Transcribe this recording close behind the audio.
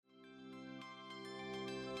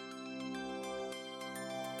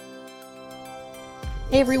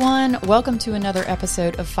Hey everyone, welcome to another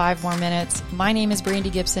episode of 5 More Minutes. My name is Brandy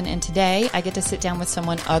Gibson, and today I get to sit down with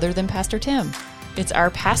someone other than Pastor Tim. It's our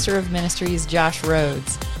pastor of ministries, Josh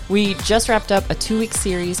Rhodes. We just wrapped up a 2-week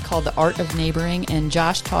series called The Art of Neighboring, and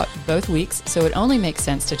Josh taught both weeks, so it only makes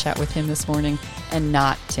sense to chat with him this morning and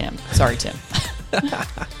not Tim. Sorry, Tim.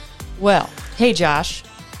 Well, hey Josh.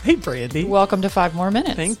 Hey, Brandy. Welcome to 5 More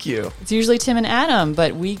Minutes. Thank you. It's usually Tim and Adam,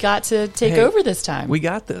 but we got to take over this time. We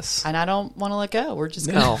got this. And I don't want to let go. We're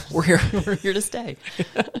just we're here. We're here to stay.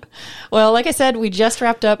 Well, like I said, we just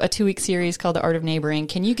wrapped up a 2-week series called The Art of Neighboring.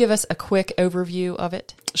 Can you give us a quick overview of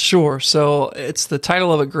it? Sure. So it's the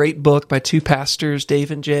title of a great book by 2 pastors,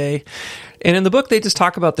 Dave and Jay. And in the book, they just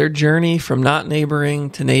talk about their journey from not neighboring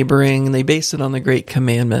to neighboring, and they base it on the Great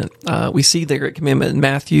Commandment. We see the Great Commandment in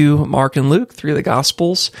Matthew, Mark, and Luke, 3 of the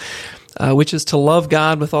Gospels, which is to love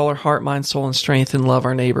God with all our heart, mind, soul, and strength, and love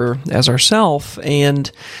our neighbor as ourself. And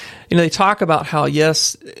they talk about how,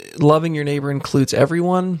 yes, loving your neighbor includes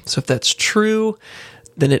everyone. So if that's true,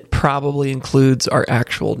 then it probably includes our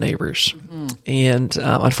actual neighbors. Mm-hmm. And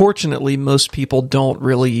unfortunately, most people don't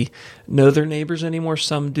really know their neighbors anymore.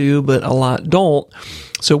 Some do, but a lot don't.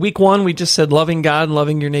 So week 1, we just said loving God and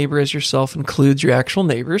loving your neighbor as yourself includes your actual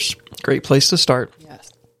neighbors. Great place to start.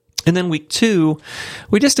 Yes. And then week 2,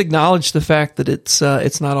 we just acknowledged the fact that it's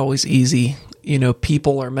not always easy.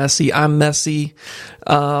 People are messy. I'm messy.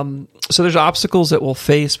 So there's obstacles that we'll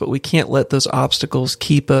face, but we can't let those obstacles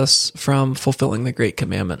keep us from fulfilling the Great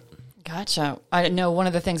Commandment. Gotcha. I know one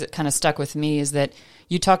of the things that kind of stuck with me is that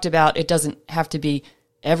you talked about it doesn't have to be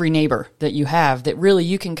every neighbor that you have, that really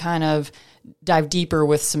you can kind of dive deeper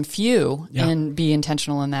with some few and be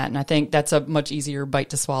intentional in that. And I think that's a much easier bite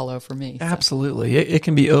to swallow for me. So. Absolutely. It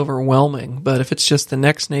can be overwhelming, but if it's just the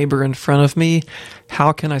next neighbor in front of me,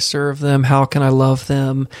 how can I serve them? How can I love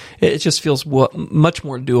them? It just feels much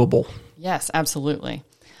more doable. Yes, absolutely.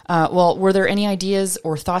 Well, were there any ideas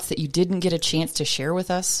or thoughts that you didn't get a chance to share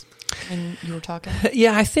with us when you were talking?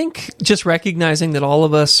 Yeah, I think just recognizing that all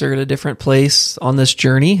of us are at a different place on this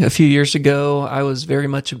journey. A few years ago, I was very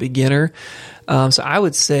much a beginner. So I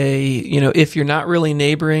would say, if you're not really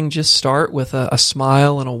neighboring, just start with a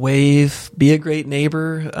smile and a wave. Be a great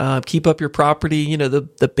neighbor. Keep up your property,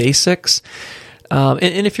 the basics.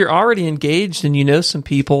 And if you're already engaged and you know some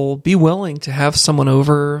people, be willing to have someone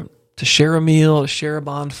over to share a meal, to share a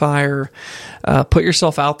bonfire, put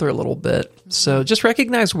yourself out there a little bit. So just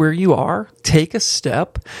recognize where you are, take a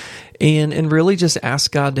step, and really just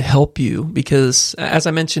ask God to help you. Because as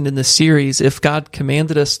I mentioned in this series, if God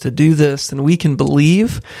commanded us to do this, then we can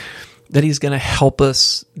believe that He's going to help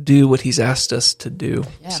us do what He's asked us to do.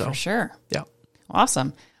 Yeah, for sure. Yeah.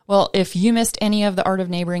 Awesome. Well, if you missed any of The Art of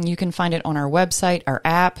Neighboring, you can find it on our website, our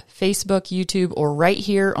app, Facebook, YouTube, or right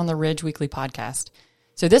here on the Ridge Weekly Podcast.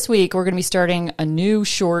 So this week, we're going to be starting a new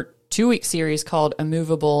short 2-week series called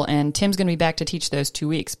Immovable, and Tim's going to be back to teach those 2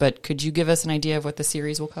 weeks, but could you give us an idea of what the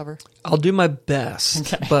series will cover? I'll do my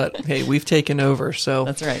best, but hey, we've taken over. So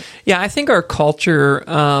that's right. Yeah, I think our culture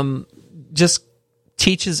just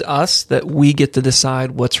teaches us that we get to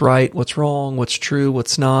decide what's right, what's wrong, what's true,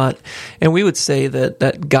 what's not. And we would say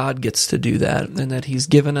that God gets to do that, and that He's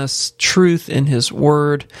given us truth in His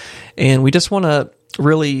Word, and we just want to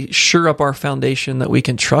really sure up our foundation that we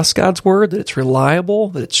can trust God's Word, that it's reliable,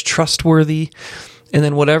 that it's trustworthy, and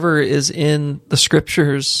then whatever is in the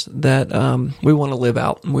Scriptures that we want to live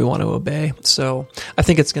out and we want to obey. So I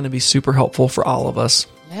think it's going to be super helpful for all of us.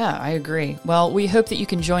 Yeah, I agree. Well, we hope that you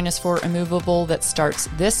can join us for Immovable that starts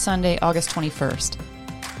this Sunday, August 21st.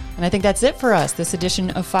 And I think that's it for us. This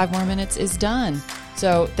edition of 5 More Minutes is done.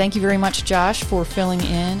 So thank you very much, Josh, for filling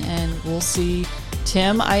in, and we'll see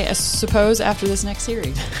Tim, I suppose, after this next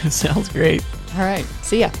series. Sounds great. All right.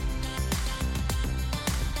 See ya.